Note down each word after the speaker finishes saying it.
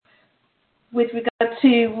with regard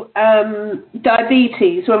to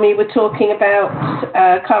diabetes when we were talking about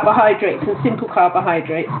carbohydrates and simple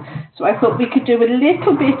carbohydrates. So I thought we could do a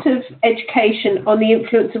little bit of education on the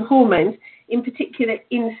influence of hormones, in particular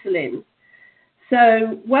insulin.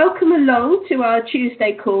 So welcome along to our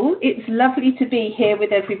Tuesday call. It's lovely to be here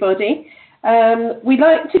with everybody. We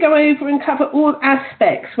like to go over and cover all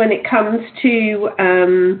aspects when it comes to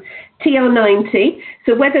TR90.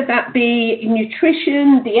 So whether that be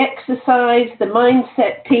nutrition, the exercise, the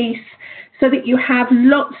mindset piece, so that you have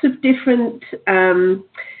lots of different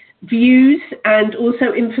views and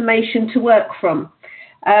also information to work from.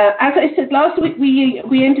 As I said last week,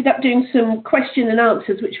 we ended up doing some question and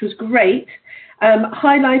answers, which was great.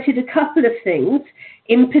 Highlighted a couple of things,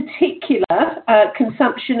 in particular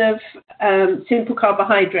consumption of simple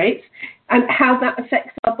carbohydrates and how that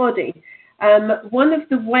affects our body. One of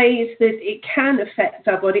the ways that it can affect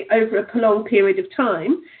our body over a prolonged period of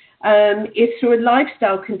time is through a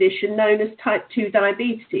lifestyle condition known as type 2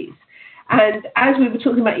 diabetes. And as we were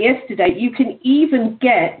talking about yesterday, you can even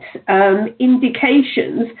get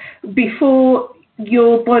indications before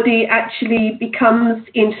your body actually becomes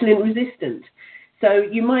insulin resistant. So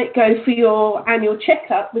you might go for your annual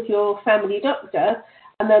checkup with your family doctor,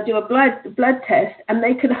 and they'll do a blood test, and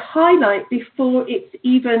they can highlight before it's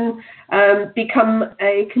even become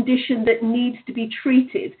a condition that needs to be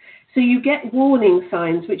treated. So you get warning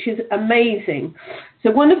signs, which is amazing.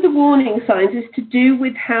 So one of the warning signs is to do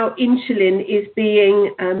with how insulin is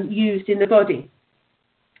being used in the body.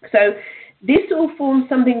 So this all forms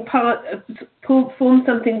something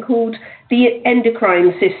called the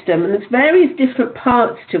endocrine system, and there's various different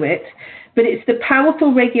parts to it, but it's the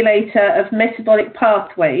powerful regulator of metabolic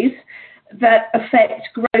pathways that affect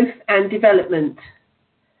growth and development.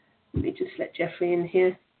 Let me just let Jeffrey in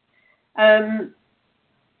here.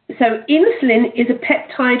 So insulin is a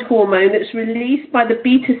peptide hormone that's released by the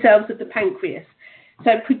beta cells of the pancreas.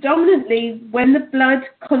 So predominantly when the blood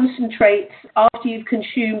concentrates after you've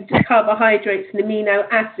consumed carbohydrates and amino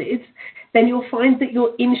acids, then you'll find that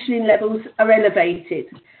your insulin levels are elevated.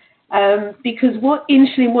 Because what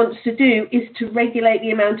insulin wants to do is to regulate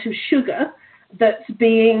the amount of sugar that's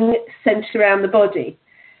being sent around the body.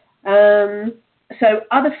 So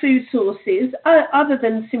other food sources, other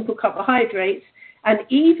than simple carbohydrates, and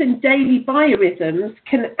even daily biorhythms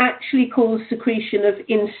can actually cause secretion of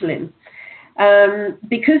insulin.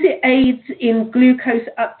 Because it aids in glucose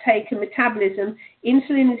uptake and metabolism,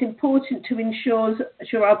 insulin is important to ensure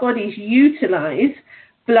our bodies utilize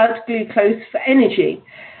blood glucose for energy.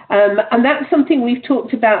 And that's something we've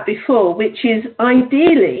talked about before, which is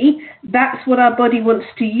ideally that's what our body wants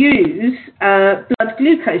to use blood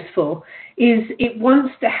glucose for. It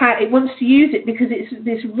wants to use it because it's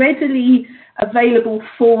this readily available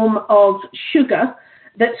form of sugar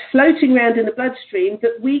that's floating around in the bloodstream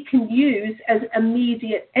that we can use as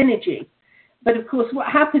immediate energy. But of course, what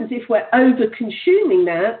happens if we're over-consuming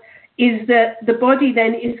that is that the body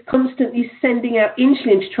then is constantly sending out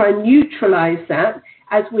insulin to try and neutralize that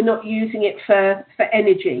as we're not using it for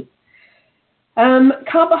energy.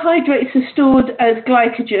 Carbohydrates are stored as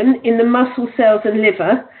glycogen in the muscle cells and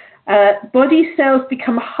liver. Body cells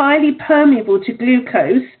become highly permeable to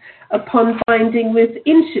glucose upon binding with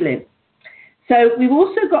insulin. So we've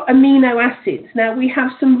also got amino acids. Now we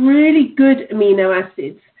have some really good amino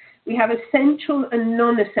acids. We have essential and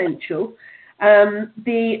non-essential.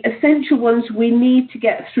 The essential ones we need to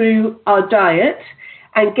get through our diet.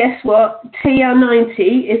 And guess what?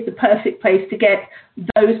 TR90 is the perfect place to get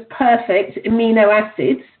those perfect amino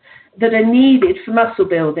acids that are needed for muscle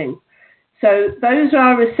building. So those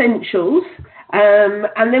are essentials.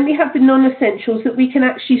 And then we have the non-essentials that we can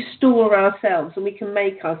actually store ourselves and we can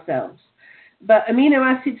make ourselves. But amino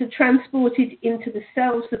acids are transported into the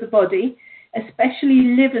cells of the body,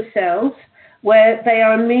 especially liver cells, where they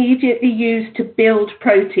are immediately used to build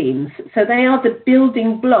proteins. So they are the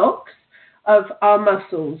building blocks of our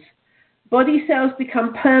muscles. Body cells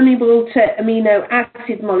become permeable to amino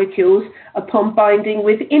acid molecules upon binding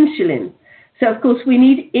with insulin. So, of course, we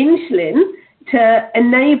need insulin to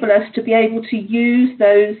enable us to be able to use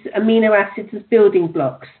those amino acids as building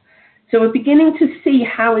blocks. So we're beginning to see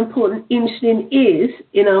how important insulin is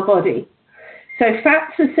in our body. So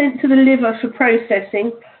fats are sent to the liver for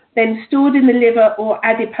processing, then stored in the liver or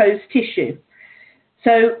adipose tissue.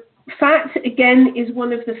 So fat, again, is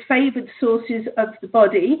one of the favored sources of the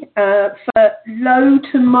body for low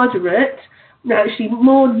to moderate, actually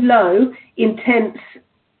more low, intense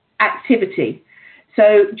activity.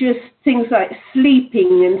 So just things like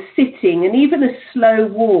sleeping and sitting and even a slow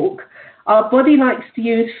walk. Our body likes to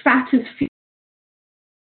use fat as fuel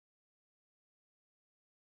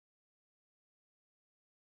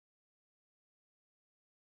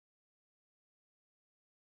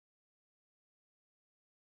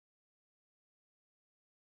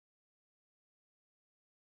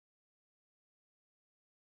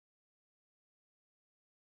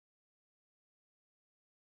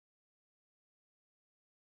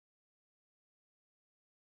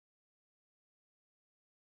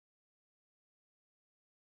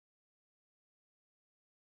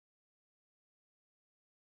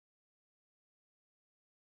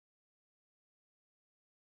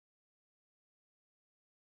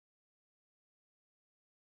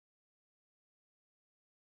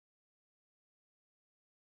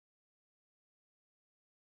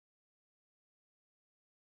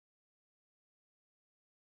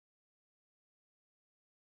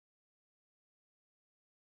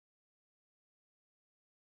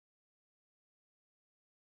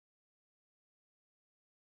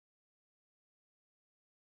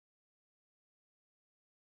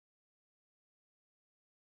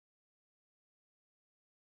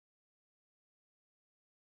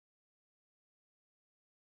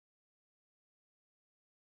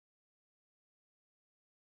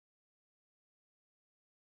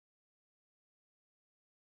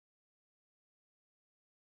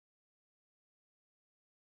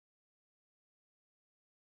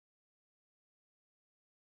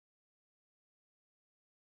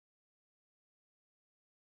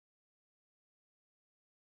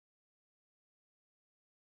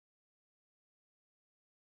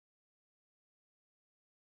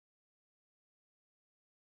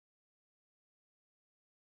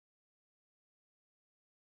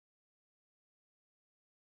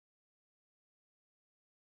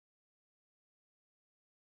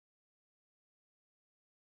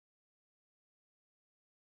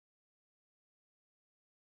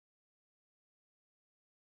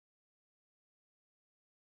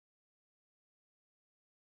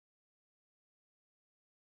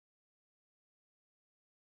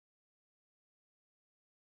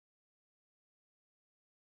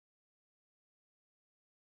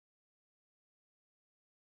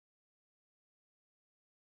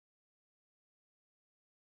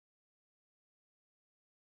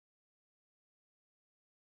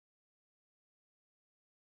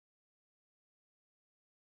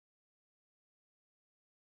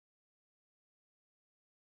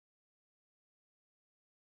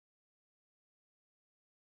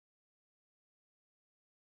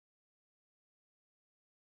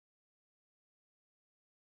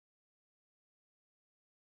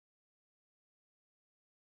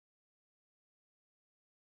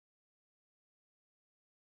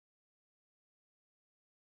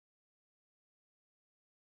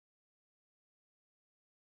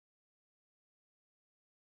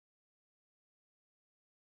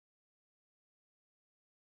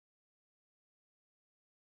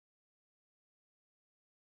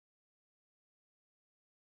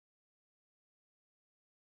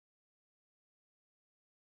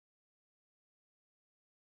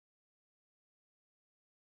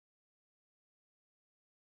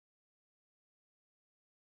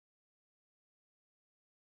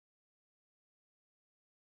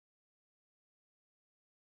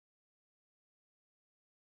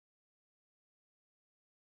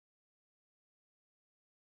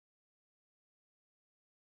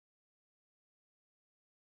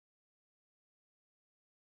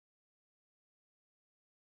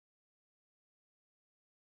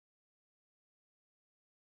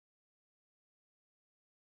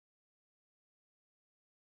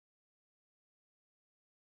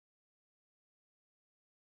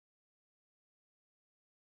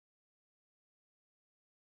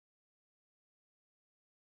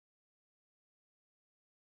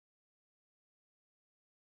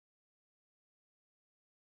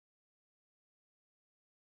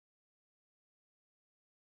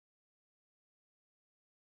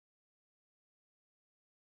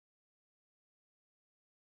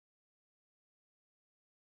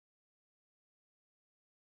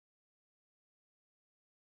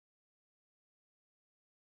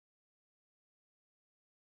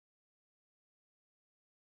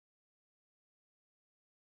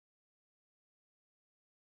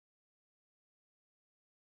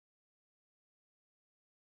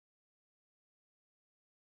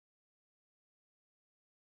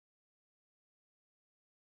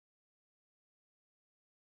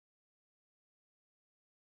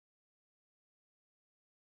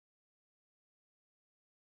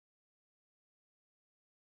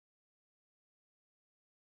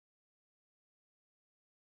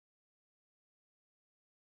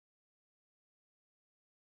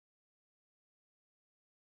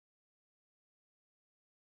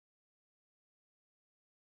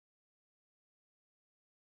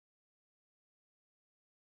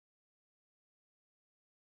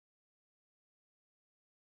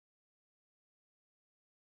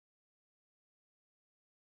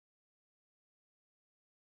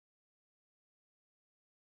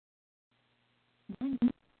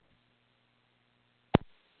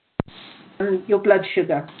your blood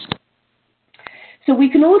sugar. So we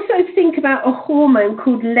can also think about a hormone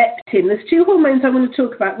called leptin. There's two hormones I want to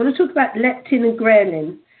talk about. I want to talk about leptin and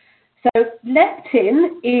ghrelin. So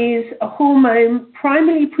leptin is a hormone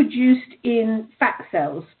primarily produced in fat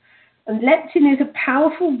cells. And leptin is a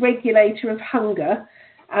powerful regulator of hunger,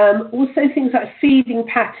 also things like feeding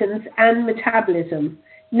patterns and metabolism.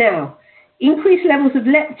 Now, increased levels of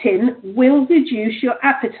leptin will reduce your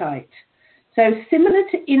appetite. So similar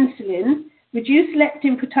to insulin, reduced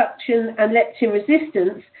leptin production and leptin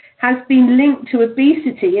resistance has been linked to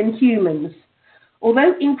obesity in humans.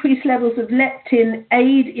 Although increased levels of leptin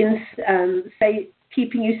aid in,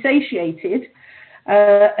 keeping you satiated,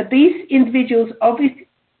 obese individuals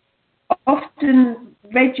often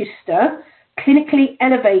register clinically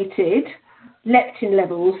elevated leptin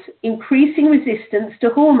levels, increasing resistance to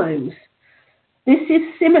hormones. This is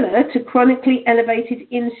similar to chronically elevated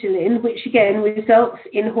insulin, which again results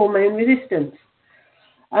in hormone resistance.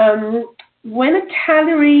 When a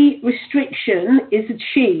calorie restriction is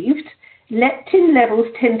achieved, leptin levels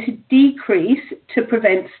tend to decrease to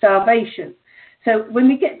prevent starvation. So when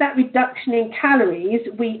we get that reduction in calories,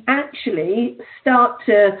 we actually start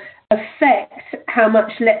to affect how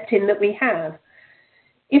much leptin that we have.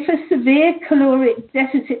 If a severe caloric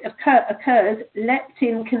deficit occurs,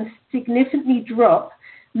 leptin can significantly drop,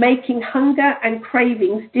 making hunger and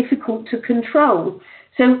cravings difficult to control.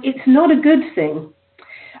 So it's not a good thing.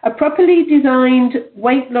 A properly designed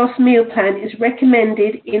weight loss meal plan is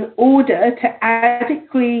recommended in order to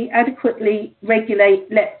adequately regulate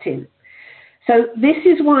leptin. So this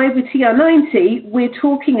is why with TR90, we're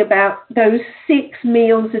talking about those 6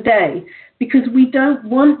 meals a day, because we don't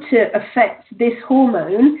want to affect this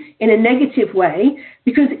hormone in a negative way,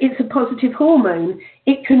 because it's a positive hormone.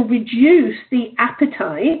 It can reduce the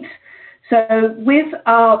appetite. So with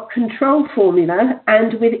our control formula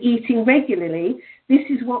and with eating regularly, this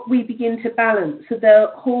is what we begin to balance. So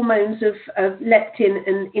the hormones of leptin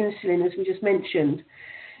and insulin, as we just mentioned.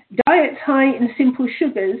 Diets high in simple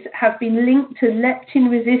sugars have been linked to leptin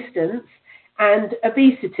resistance and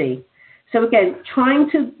obesity. So again, trying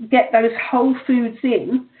to get those whole foods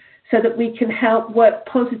in so that we can help work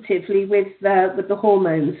positively with the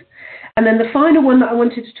hormones. And then the final one that I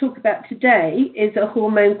wanted to talk about today is a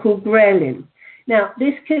hormone called ghrelin. Now,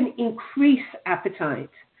 this can increase appetite.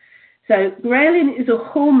 So ghrelin is a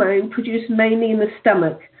hormone produced mainly in the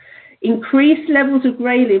stomach. Increased levels of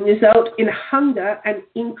ghrelin result in hunger and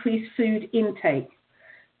increased food intake.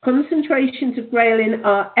 Concentrations of ghrelin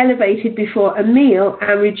are elevated before a meal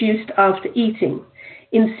and reduced after eating.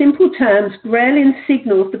 In simple terms, ghrelin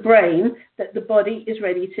signals the brain that the body is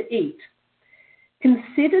ready to eat.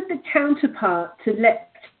 Considered the counterpart to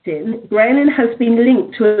leptin, ghrelin has been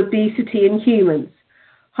linked to obesity in humans.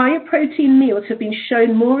 Higher protein meals have been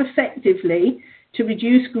shown more effectively to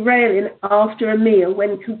reduce ghrelin after a meal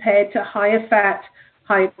when compared to higher fat,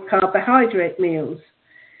 higher carbohydrate meals.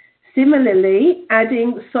 Similarly,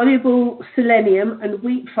 adding soluble selenium and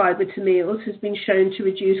wheat fiber to meals has been shown to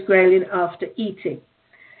reduce ghrelin after eating.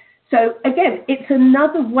 So again, it's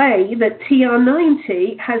another way that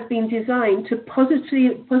TR90 has been designed to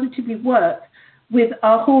positively work with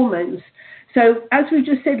our hormones. So as we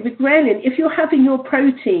just said with ghrelin, if you're having your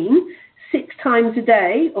protein 6 times a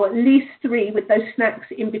day, or at least 3 with those snacks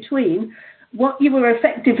in between, what you are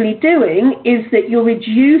effectively doing is that you're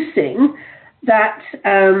reducing that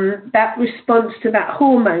response to that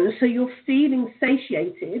hormone, so you're feeling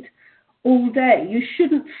satiated all day. You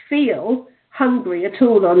shouldn't feel hungry at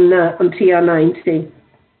all on TR90.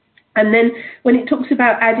 And then when it talks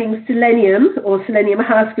about adding selenium or selenium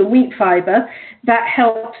husk and wheat fiber, that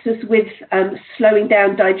helps us with slowing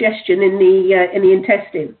down digestion in the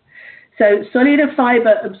intestine. So cellular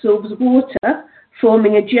fiber absorbs water,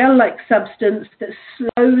 forming a gel-like substance that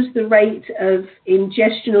slows the rate of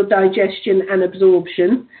ingestion or digestion and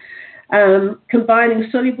absorption. Combining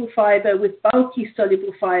soluble fiber with bulky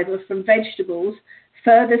soluble fiber from vegetables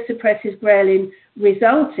further suppresses ghrelin,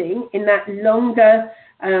 resulting in that longer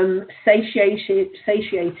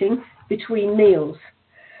satiating between meals.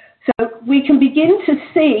 So we can begin to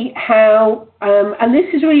see how, and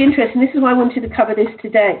this is really interesting, this is why I wanted to cover this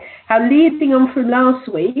today, how leading on from last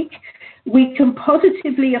week, we can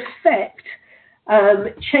positively affect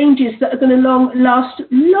changes that are going to last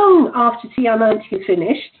long after TR90 is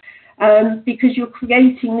finished, because you're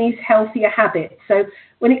creating these healthier habits. So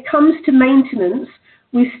when it comes to maintenance,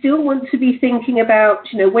 we still want to be thinking about,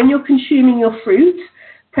 when you're consuming your fruit,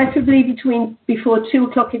 preferably before 2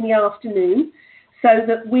 o'clock in the afternoon, so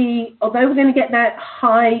that although we're going to get that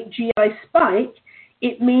high GI spike,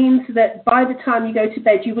 it means that by the time you go to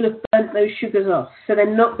bed, you will have burnt those sugars off. So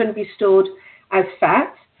they're not going to be stored as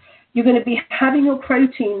fat. You're going to be having your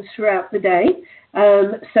proteins throughout the day.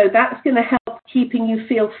 So that's going to help keeping you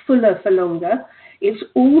feel fuller for longer. It's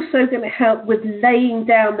also going to help with laying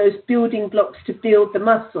down those building blocks to build the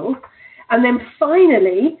muscle. And then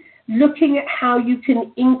finally, looking at how you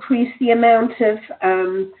can increase the amount of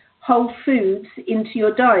whole foods into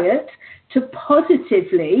your diet to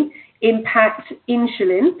positively impact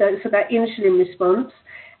insulin, so that insulin response,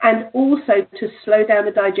 and also to slow down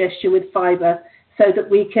the digestion with fiber so that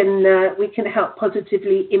we can help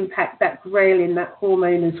positively impact that ghrelin, that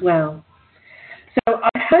hormone as well. So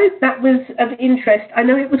I hope that was of interest. I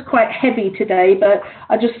know it was quite heavy today, but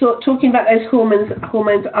I just thought talking about those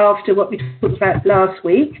hormones after what we talked about last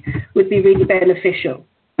week would be really beneficial.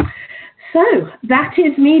 So that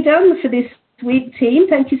is me done for this week, team.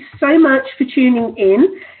 Thank you so much for tuning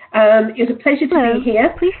in. It was a pleasure to be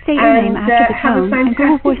here. Please state your name after the tone, have a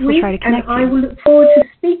fantastic week, and I will look forward to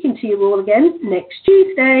speaking to you all again next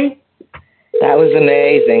Tuesday. That was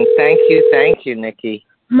amazing. Thank you, Nikki.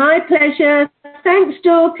 My pleasure. Thanks,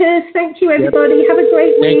 Dorcas. Thank you, everybody. Yep. Have a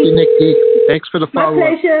great week. Thank you, Nikki. Thanks for the follow-up.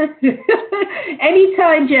 My pleasure.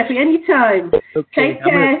 Anytime, Jeffrey, anytime. Okay. Take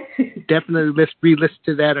care. Definitely re-listen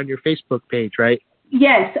to that on your Facebook page, right?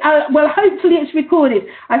 Yes. Well, hopefully it's recorded.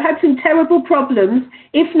 I've had some terrible problems.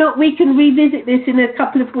 If not, we can revisit this in a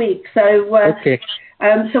couple of weeks. So, okay.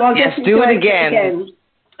 So I'll definitely do it again.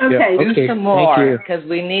 Okay. Yeah. Do some more, because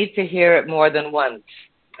we need to hear it more than once.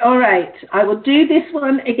 All right. I will do this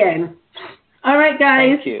one again. All right,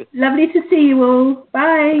 guys. Thank you. Lovely to see you all.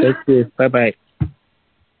 Bye. Thank you. Bye-bye.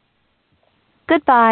 Goodbye.